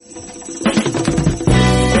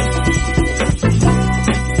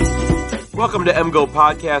Welcome to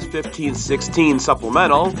MGoPodcast 1516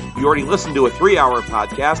 Supplemental. You already listened to a 3-hour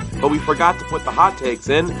podcast, but we forgot to put the hot takes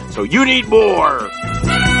in, so you need more!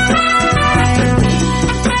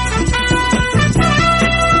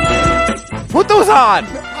 Put those on!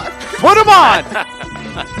 Put them on!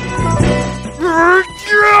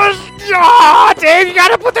 Dave, you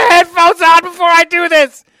gotta put the headphones on before I do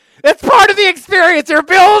this! It's part of the experience! You're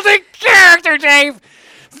building character, Dave!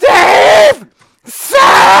 Dave!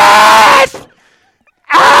 Seth!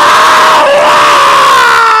 Alex!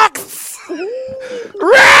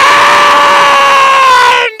 Randy!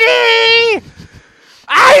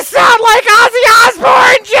 I sound like Ozzy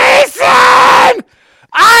Osbourne, Jason!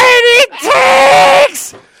 I need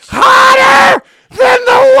takes hotter than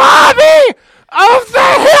the lobby of the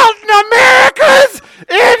Hilton Americas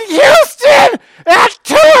in Houston at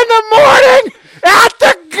 2 a.m. at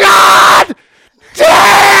the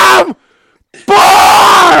goddamn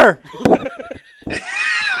bar!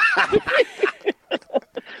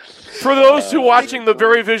 For those who watching the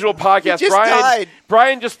very visual podcast,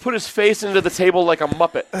 Brian just put his face into the table like a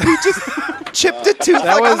Muppet. He just chipped a tooth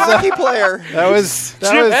like a hockey player.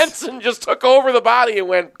 Jim Henson just took over the body and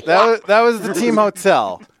went. That was the team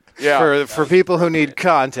hotel. Yeah. For people who need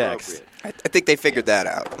context. I think they figured that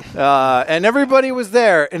out. And everybody was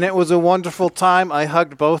there, and it was a wonderful time. I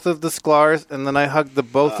hugged both of the Sklars, and then I hugged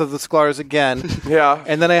both of the Sklars again. Yeah.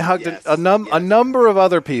 And then I hugged a number of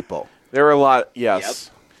other people. There were a lot,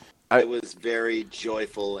 yes. Yep. It was very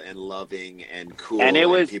joyful and loving and cool. And it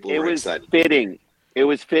was excited. fitting. It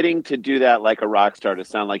was fitting to do that like a rock star, to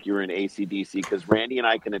sound like you were in AC/DC, because Randy and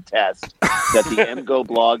I can attest that the MGO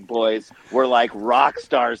blog boys were like rock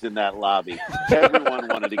stars in that lobby. Everyone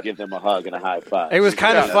wanted to give them a hug and a high five. It was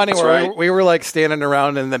kind of funny where we were like standing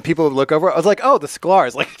around, and then people would look over. I was like, oh, the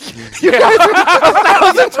Sklars. Like, you guys are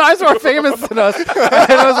 1,000 times more famous than us. And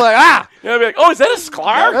I was like, Yeah, I'd be like, oh, is that a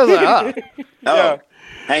Sklar? I was like, Oh,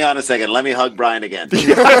 hang on a second. Let me hug Brian again.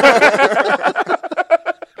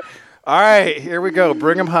 All right, here we go.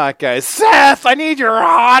 Bring them hot, guys. Seth, I need your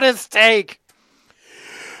hottest take.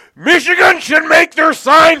 Michigan should make their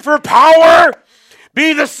sign for power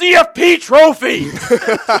be the CFP trophy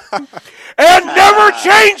and never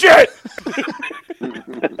change it.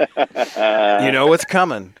 You know what's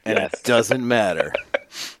coming, and it doesn't matter.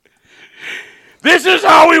 This is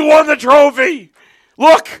how we won the trophy.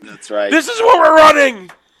 Look, that's right. This is what we're running.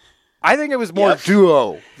 I think it was more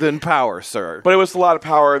duo than power, sir. But it was a lot of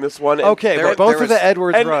power in this one. Okay, but both of the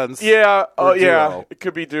Edwards runs. Yeah, duo. it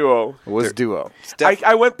could be duo. It was duo.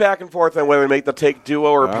 I went back and forth on whether to make the take duo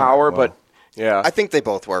or power, but yeah. I think they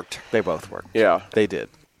both worked. They both worked. Yeah. They did.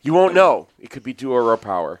 You won't know. It could be duo or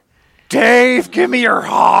power. Dave, give me your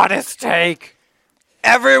hottest take.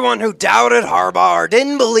 Everyone who doubted Harbaugh or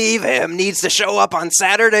didn't believe him needs to show up on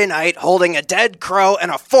Saturday night holding a dead crow and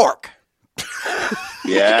a fork.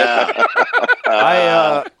 Yeah.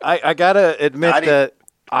 I gotta admit that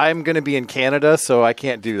I'm going to be in Canada, so I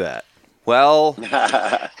can't do that. Well,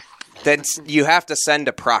 then you have to send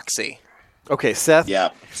a proxy. Okay, Seth. Yeah,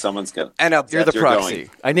 someone's going to. You're the proxy.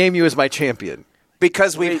 I name you as my champion.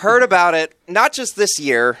 Because we've heard about it, not just this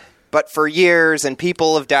year, but for years, and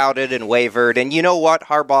people have doubted and wavered. And you know what?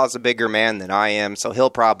 Harbaugh's a bigger man than I am, so he'll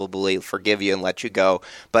probably forgive you and let you go.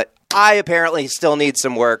 But I apparently still need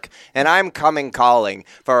some work, and I'm calling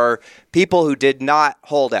for people who did not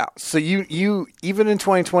hold out. So you even in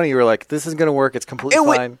 2020, you were like, this is going to work. It's completely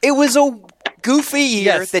fine. It was a goofy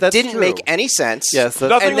year that didn't make any sense. Yes,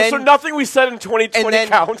 nothing we said in 2020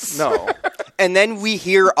 counts. No. And then we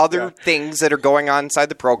hear other things that are going on inside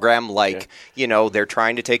the program, like, they're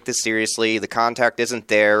trying to take this seriously, the contact isn't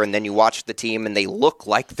there, and then you watch the team and they look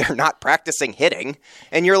like they're not practicing hitting,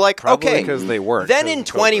 and you're like, probably because they weren't. Then in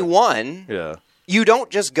 21, you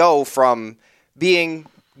don't just go from being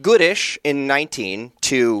goodish in 19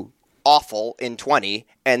 to awful in 20,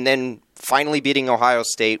 and then finally beating Ohio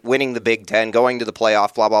State, winning the Big Ten, going to the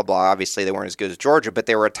playoff, blah, blah, blah. Obviously, they weren't as good as Georgia, but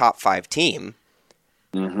they were a top 5 team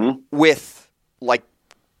with, like,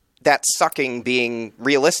 that sucking being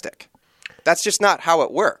realistic. That's just not how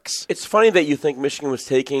it works. It's funny that you think Michigan was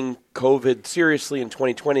taking COVID seriously in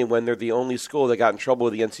 2020 when they're the only school that got in trouble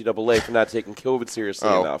with the NCAA for not taking COVID seriously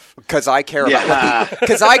enough. Because I care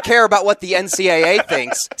about what the NCAA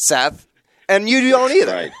thinks, Seth, and you don't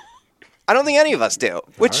either. Right. I don't think any of us do,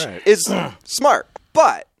 which is smart.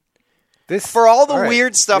 But for all the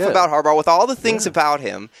weird stuff about Harbaugh, with all the things about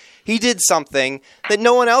him, he did something that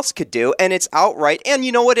no one else could do, and it's outright. And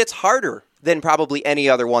you know what? It's harder than probably any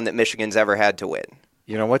other one that Michigan's ever had to win.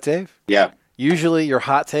 You know what, Dave? Yeah. Usually your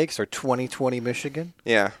hot takes are 2020 Michigan.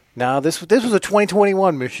 Yeah. Now this was a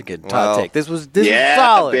 2021 Michigan hot take. This was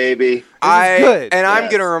solid, baby. This is good. And I'm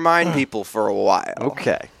going to remind people for a while.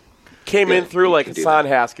 Okay. Came in through like Hassan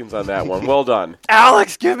Haskins on that one. Well done.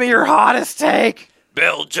 Alex, give me your hottest take.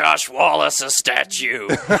 Build Josh Wallace a statue.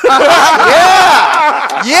 Yeah!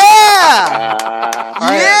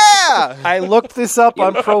 I looked this up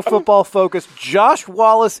on Pro Football Focus. Josh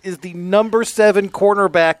Wallace is the number 7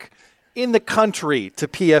 cornerback in the country to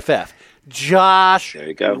PFF. Josh There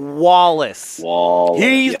you go. Wallace.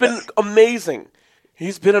 He's been amazing.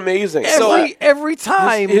 He's been amazing. Every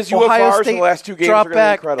time his Ohio UFRs State in the last 2 games dropped are gonna be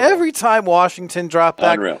back, incredible. every time Washington dropped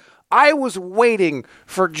back, Unreal. I was waiting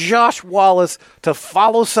for Josh Wallace to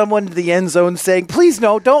follow someone to the end zone saying, please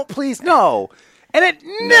no, don't please no. And it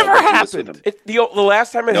never happened. The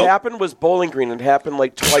last time it happened was Bowling Green. It happened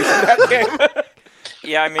like twice in that game.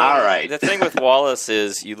 Yeah, I mean, All right. The thing with Wallace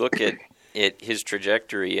is you look at his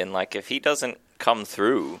trajectory, and like if he doesn't come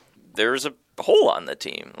through, there's a hole on the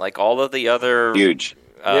team. Like all of the other Huge.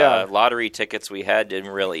 lottery tickets we had didn't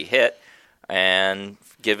really hit, and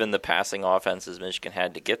given the passing offenses Michigan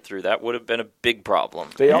had to get through, that would have been a big problem.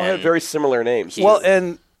 They all had very similar names. Well,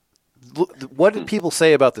 and what did people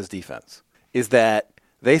say about this defense is that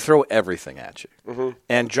they throw everything at you. Mm-hmm.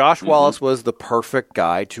 And Josh Wallace was the perfect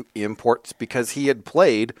guy to import because he had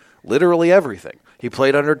played literally everything. He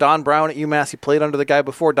played under Don Brown at UMass. He played under the guy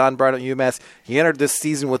before Don Brown at UMass. He entered this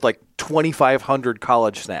season with like 2,500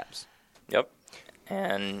 college snaps. Yep.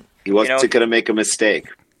 And He wasn't going to make a mistake.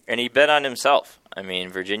 And he bet on himself. I mean,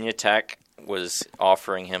 Virginia Tech was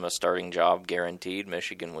offering him a starting job guaranteed.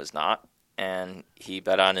 Michigan was not. And he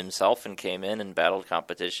bet on himself and came in and battled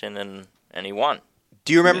competition, and he won.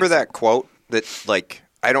 Do you remember that quote that, like,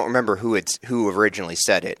 I don't remember who originally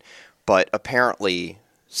said it, but apparently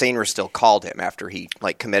Sainer still called him after he,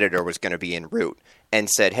 like, committed or was going to be en route and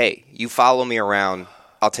said, hey, you follow me around,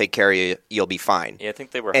 I'll take care of you, you'll be fine. Yeah, I think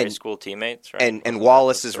they were high school teammates, right? And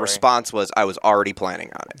Wallace's response was, I was already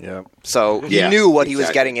planning on it. Yeah. So he knew what he was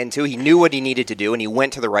getting into, he knew what he needed to do, and he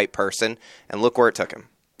went to the right person, and look where it took him.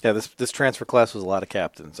 Yeah, this transfer class was a lot of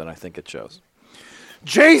captains, and I think it shows.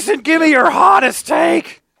 Jason, give me your hottest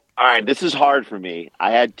take. All right, this is hard for me. I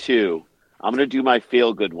had 2. I'm going to do my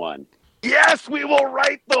feel-good one. Yes, we will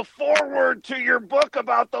write the foreword to your book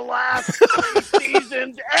about the last 3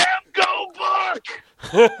 seasons. MGO book.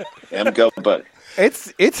 MGO book.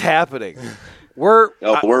 It's happening. We're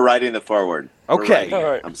writing the foreword. Okay. All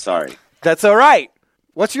right. I'm sorry. That's all right.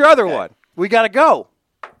 What's your other one? We got to go.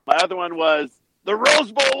 My other one was, the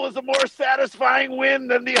Rose Bowl was a more satisfying win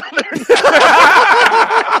than the other.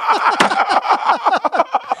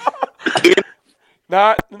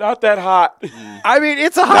 Not that hot. I mean,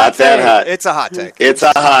 it's a hot Not take. that hot. It's a hot take. That's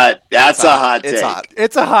a hot take. It's hot.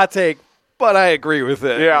 It's a hot take, but I agree with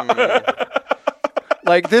it. Yeah.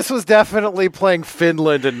 Like, this was definitely playing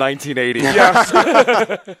Finland in 1980. Yes.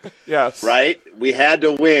 Yes. Right? We had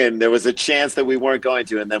to win. There was a chance that we weren't going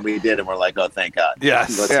to, and then we did, and we're like, oh, thank God.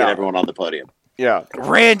 Yes. Let's get everyone on the podium. Yeah.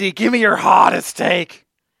 Randy, give me your hottest take.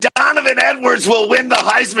 Donovan Edwards will win the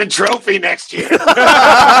Heisman Trophy next year. For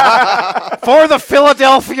the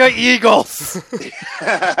Philadelphia Eagles.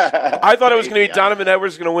 I thought it was going to be Donovan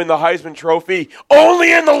Edwards going to win the Heisman Trophy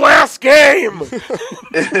only in the last game.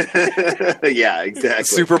 Yeah, exactly.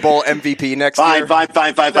 Super Bowl MVP next year. Fine.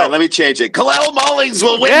 Let me change it. Kalel Mullings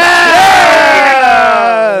will win.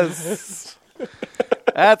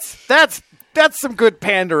 Yes! That's some good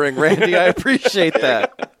pandering, Randy. I appreciate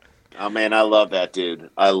that. Oh man, I love that dude.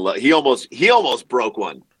 He almost broke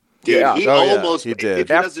one. Dude, Yeah. he did. If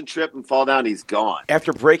he doesn't trip and fall down, he's gone.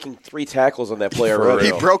 After breaking 3 tackles on that play already.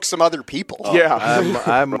 He broke some other people. Yeah.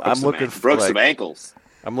 I'm looking for broke some ankles.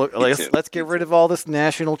 Let's get rid of all this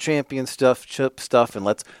national champion stuff, and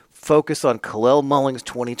let's focus on Kalel Mullings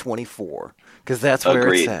 2024 because that's where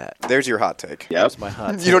Agreed. it's at. There's your hot take. Yep. That's my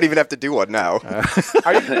hot take. You don't even have to do one now.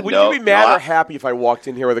 Would you be mad or happy if I walked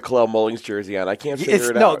in here with a Kalel Mullings jersey on? I can't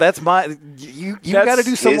figure it out. No, that's my. You got to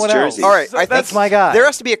do someone else. jersey. All right, That's my guy. There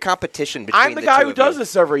has to be a competition between I'm the guy two who of does you.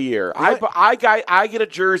 this every year. I get a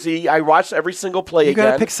jersey. I watch every single play You again.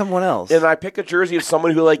 got to pick someone else. And I pick a jersey of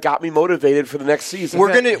someone who got me motivated for the next season.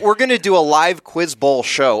 We're gonna do a live quiz bowl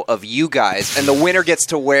show of you guys, and the winner gets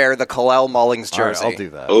to wear the Kalel Mullings All right, jersey. I'll do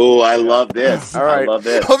that. Oh, I love this. All right. I love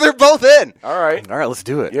this. Oh, they're both in. All right. All right, let's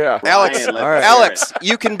do it. Yeah. Alex, Brian, let's all right. Alex,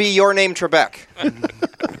 you can be your name Trebek.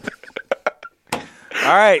 All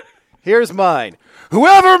right, here's mine.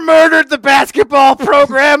 Whoever murdered the basketball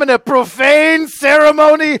program in a profane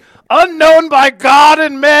ceremony unknown by God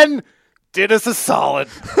and men did us a solid.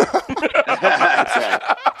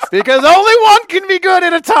 Because only one can be good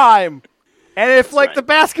at a time. And if the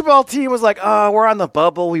basketball team was like, oh, we're on the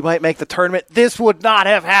bubble, we might make the tournament, this would not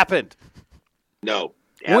have happened. No.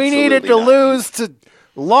 We needed to lose to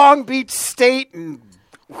Long Beach State and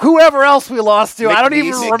whoever else we lost to. I don't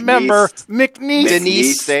even remember.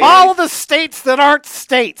 McNeese State. All the states that aren't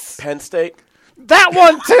states. Penn State. That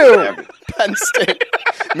one, too. Penn State.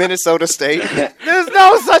 Minnesota State. There's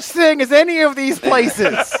no such thing as any of these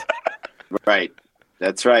places. Right.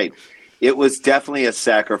 That's right. It was definitely a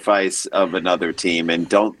sacrifice of another team, and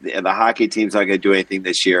the hockey team's not going to do anything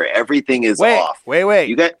this year. Everything is off. Wait.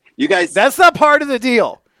 You guys. That's not part of the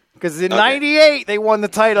deal. Because in '98 they won the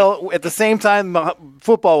title at the same time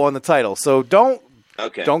football won the title. So don't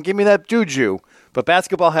give me that juju. But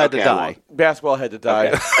basketball had to die. Basketball had to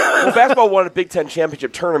die. Well, basketball won a Big Ten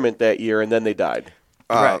championship tournament that year, and then they died.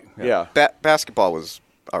 Right. Yeah. Basketball was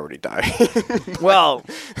already dying. Well,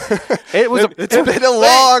 it's been a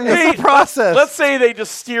long process. Let's say they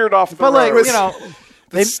just steered off the but road.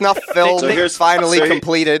 The snuff film finally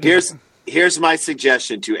completed. Here's my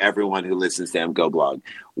suggestion to everyone who listens to MGoBlog.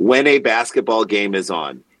 When a basketball game is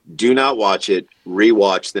on, do not watch it.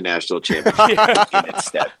 Rewatch the national championship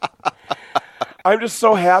instead. I'm just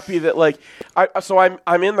so happy that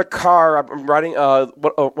I'm in the car. I'm riding.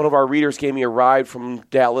 One of our readers gave me a ride from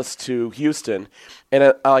Dallas to Houston,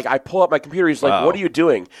 and I pull up my computer. He's like, "What are you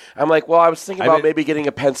doing?" I'm like, "Well, I was thinking about maybe getting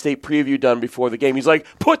a Penn State preview done before the game." He's like,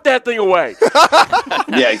 "Put that thing away."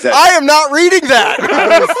 Yeah, exactly. I am not reading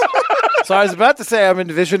that. So I was about to say I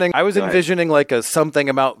was envisioning like a Something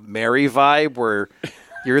About Mary vibe where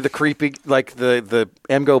you're the creepy, like the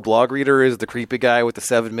MGO blog reader is the creepy guy with the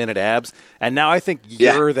 7-minute abs, and now I think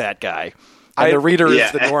you're that guy, and the reader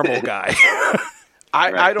is the normal guy.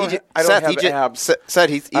 I don't have abs. Seth,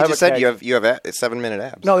 he just said you have 7-minute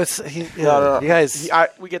abs. No, No. You guys. I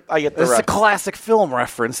get the This is a rest. classic film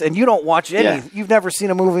reference, and you don't watch any. Yeah. You've never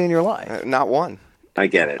seen a movie in your life. Not one. I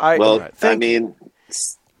get it.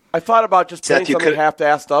 I thought about just Seth, putting something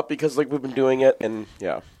half-assed up because we've been doing it, and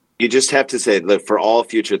you just have to say, look, for all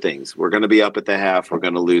future things, we're going to be up at the half. We're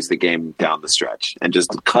going to lose the game down the stretch, and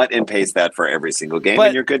just cut and paste that for every single game,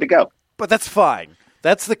 and you're good to go. But that's fine.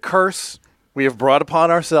 That's the curse we have brought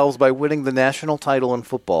upon ourselves by winning the national title in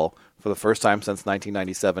football for the first time since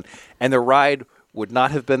 1997. And the ride would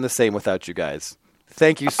not have been the same without you guys.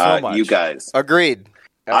 Thank you so much. You guys. Agreed.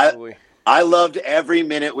 absolutely. I loved every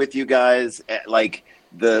minute with you guys. Like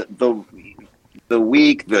the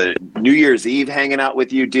week, the New Year's Eve hanging out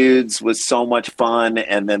with you dudes was so much fun.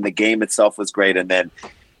 And then the game itself was great. And then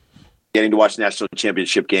getting to watch the national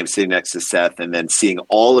championship game sitting next to Seth and then seeing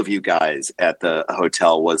all of you guys at the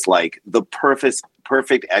hotel was like the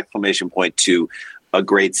perfect exclamation point to a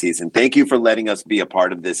great season. Thank you for letting us be a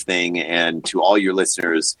part of this thing. And to all your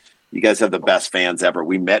listeners, you guys have the best fans ever.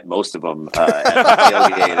 We met most of them at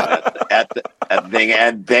the thing,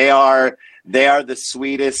 and they are the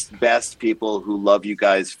sweetest, best people who love you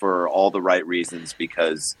guys for all the right reasons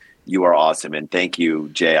because you are awesome. And thank you,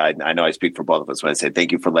 Jay. I know I speak for both of us when I say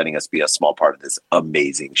thank you for letting us be a small part of this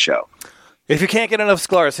amazing show. If you can't get enough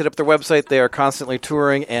Sklar's, hit up their website. They are constantly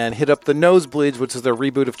touring, and hit up the Nosebleeds, which is their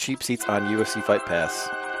reboot of Cheap Seats on UFC Fight Pass.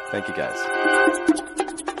 Thank you, guys.